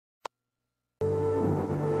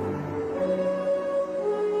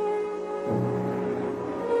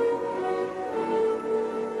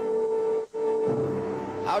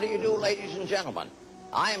do you do, ladies and gentlemen?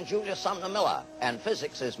 I am Julius Sumner Miller, and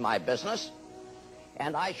physics is my business.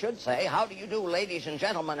 And I should say, how do you do, ladies and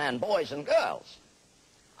gentlemen, and boys and girls?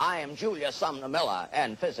 I am Julius Sumner Miller,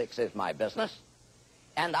 and physics is my business.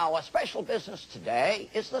 And our special business today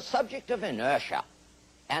is the subject of inertia.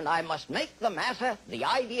 And I must make the matter, the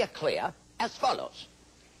idea clear, as follows.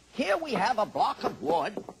 Here we have a block of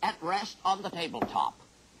wood at rest on the tabletop.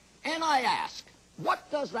 And I ask, what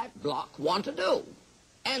does that block want to do?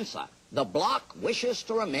 Answer, the block wishes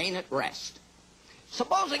to remain at rest.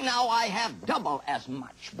 Supposing now I have double as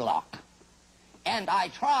much block, and I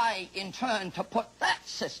try in turn to put that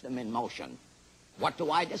system in motion, what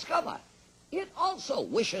do I discover? It also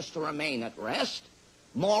wishes to remain at rest.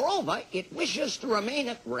 Moreover, it wishes to remain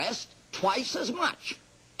at rest twice as much,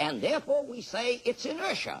 and therefore we say its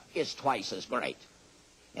inertia is twice as great.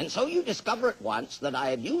 And so you discover at once that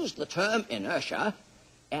I have used the term inertia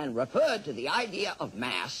and referred to the idea of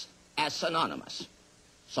mass as synonymous.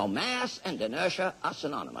 So mass and inertia are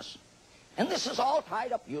synonymous. And this is all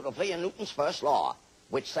tied up beautifully in Newton's first law,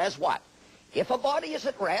 which says what? If a body is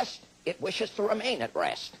at rest, it wishes to remain at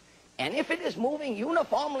rest. And if it is moving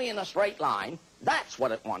uniformly in a straight line, that's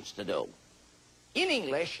what it wants to do. In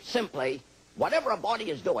English, simply, whatever a body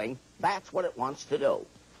is doing, that's what it wants to do.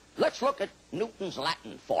 Let's look at Newton's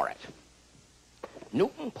Latin for it.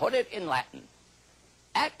 Newton put it in Latin.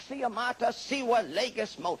 Axiomata siva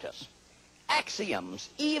legis motus. Axioms,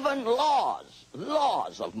 even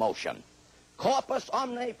laws of motion. Corpus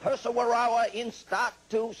omne perseverare in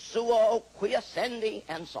statu suo quiescendi,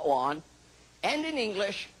 and so on. And in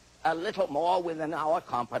English, a little more within our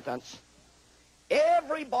competence.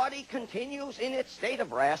 Every body continues in its state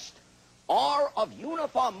of rest or of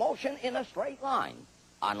uniform motion in a straight line,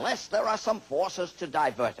 unless there are some forces to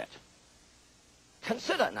divert it.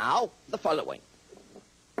 Consider now the following.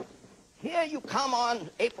 Here you come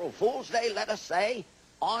on April Fool's Day, let us say,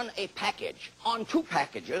 on a package, on two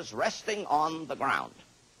packages resting on the ground.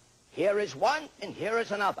 Here is one and here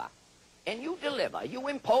is another. And you deliver, you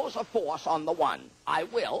impose a force on the one. I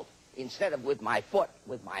will, instead of with my foot,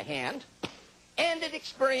 with my hand, and it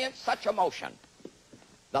experienced such a motion.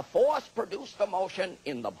 The force produced a motion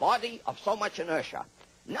in the body of so much inertia.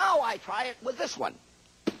 Now I try it with this one.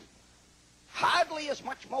 Hardly as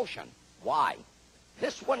much motion. Why?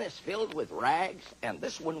 This one is filled with rags, and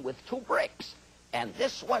this one with 2 bricks. And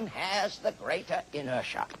this one has the greater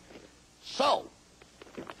inertia. So,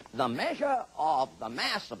 the measure of the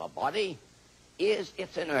mass of a body is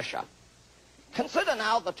its inertia. Consider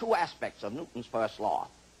now the 2 aspects of Newton's first law.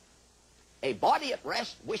 A body at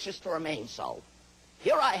rest wishes to remain so.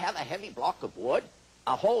 Here I have a heavy block of wood,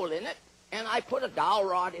 a hole in it, and I put a dowel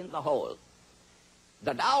rod in the hole.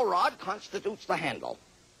 The dowel rod constitutes the handle.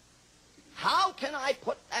 How can I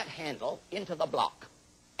put that handle into the block?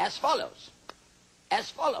 As follows. As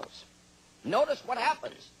follows. Notice what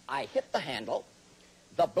happens. I hit the handle.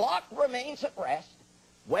 The block remains at rest,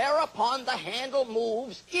 whereupon the handle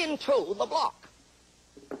moves into the block.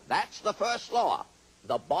 That's the first law.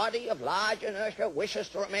 The body of large inertia wishes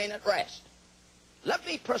to remain at rest. Let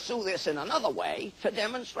me pursue this in another way to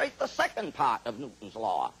demonstrate the second part of Newton's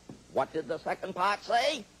law. What did the second part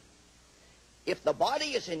say? If the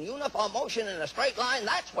body is in uniform motion in a straight line,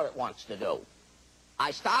 that's what it wants to do.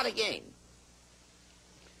 I start again.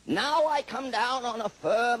 Now I come down on a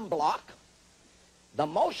firm block. The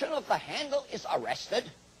motion of the handle is arrested.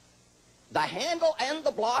 The handle and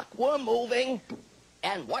the block were moving.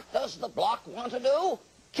 And what does the block want to do?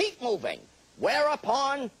 Keep moving.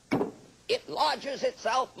 Whereupon it lodges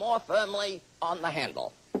itself more firmly on the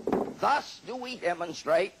handle. Thus do we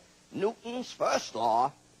demonstrate Newton's first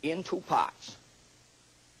law in 2 parts.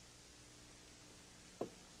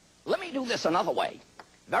 Let me do this another way.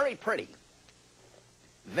 Very pretty.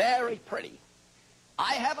 Very pretty.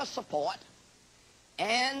 I have a support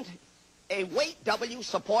and a weight W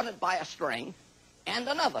supported by a string and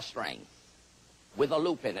another string with a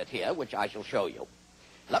loop in it here, which I shall show you.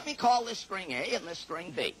 Let me call this string A and this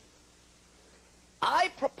string B. I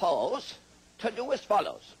propose to do as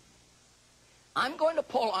follows. I'm going to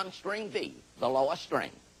pull on string B, the lower string.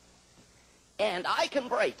 And I can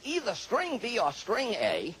break either string B or string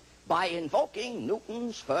A by invoking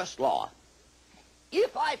Newton's first law.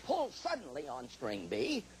 If I pull suddenly on string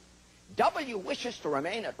B, W wishes to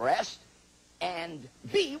remain at rest, and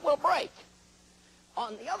B will break.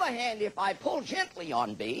 On the other hand, if I pull gently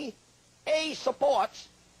on B, A supports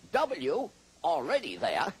W, already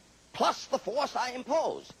there, plus the force I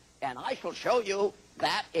impose. And I shall show you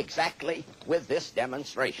that exactly with this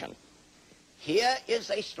demonstration. Here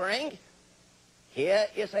is a string. Here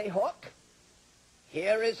is a hook.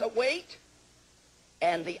 Here is a weight.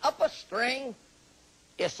 and the upper string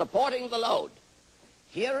is supporting the load.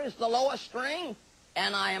 Here is the lower string,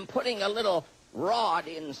 and I am putting a little rod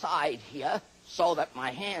inside here so that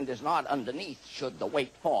my hand is not underneath should the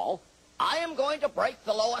weight fall. I am going to break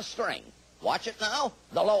the lower string. Watch it now,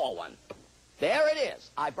 the lower one. There it is.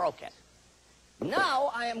 I broke it.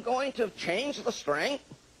 Now I am going to change the strength.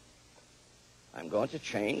 I'm going to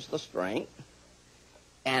change the strength.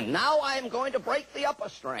 And now I am going to break the upper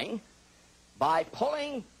string by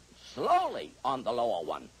pulling slowly on the lower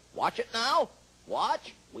one. Watch it now.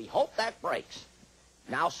 Watch. We hope that breaks.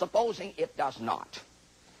 Now, supposing it does not.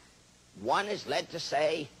 One is led to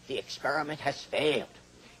say the experiment has failed.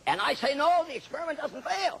 And I say, no, the experiment doesn't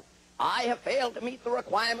fail. I have failed to meet the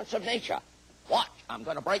requirements of nature. Watch. I'm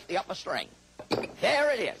going to break the upper string.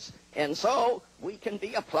 There it is. And so we can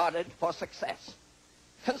be applauded for success.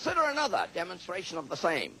 Consider another demonstration of the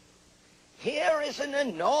same. Here is an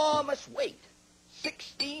enormous weight,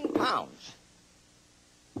 16 pounds.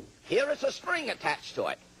 Here is a string attached to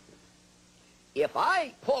it. If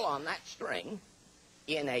I pull on that string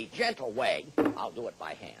in a gentle way, I'll do it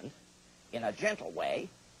by hand, in a gentle way,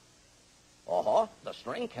 the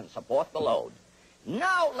string can support the load.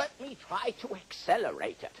 Now let me try to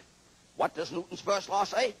accelerate it. What does Newton's first law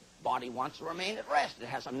say? Body wants to remain at rest. It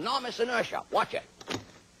has enormous inertia. Watch it.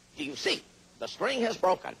 Do you see? The string has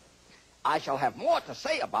broken. I shall have more to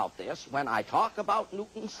say about this when I talk about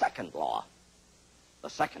Newton's second law. The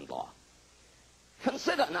second law.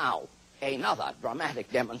 Consider now another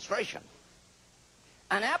dramatic demonstration.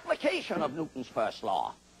 An application of Newton's first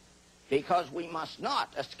law, because we must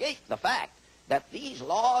not escape the fact that these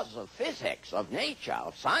laws of physics, of nature,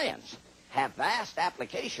 of science, have vast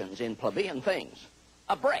applications in plebeian things.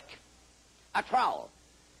 A brick, a trowel.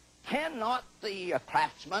 Cannot the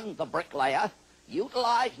craftsman, the bricklayer,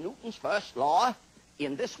 utilize Newton's first law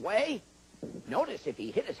in this way? Notice if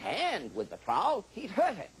he hit his hand with the trowel, he'd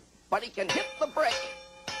hurt it. But he can hit the brick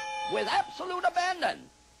with absolute abandon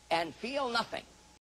and feel nothing.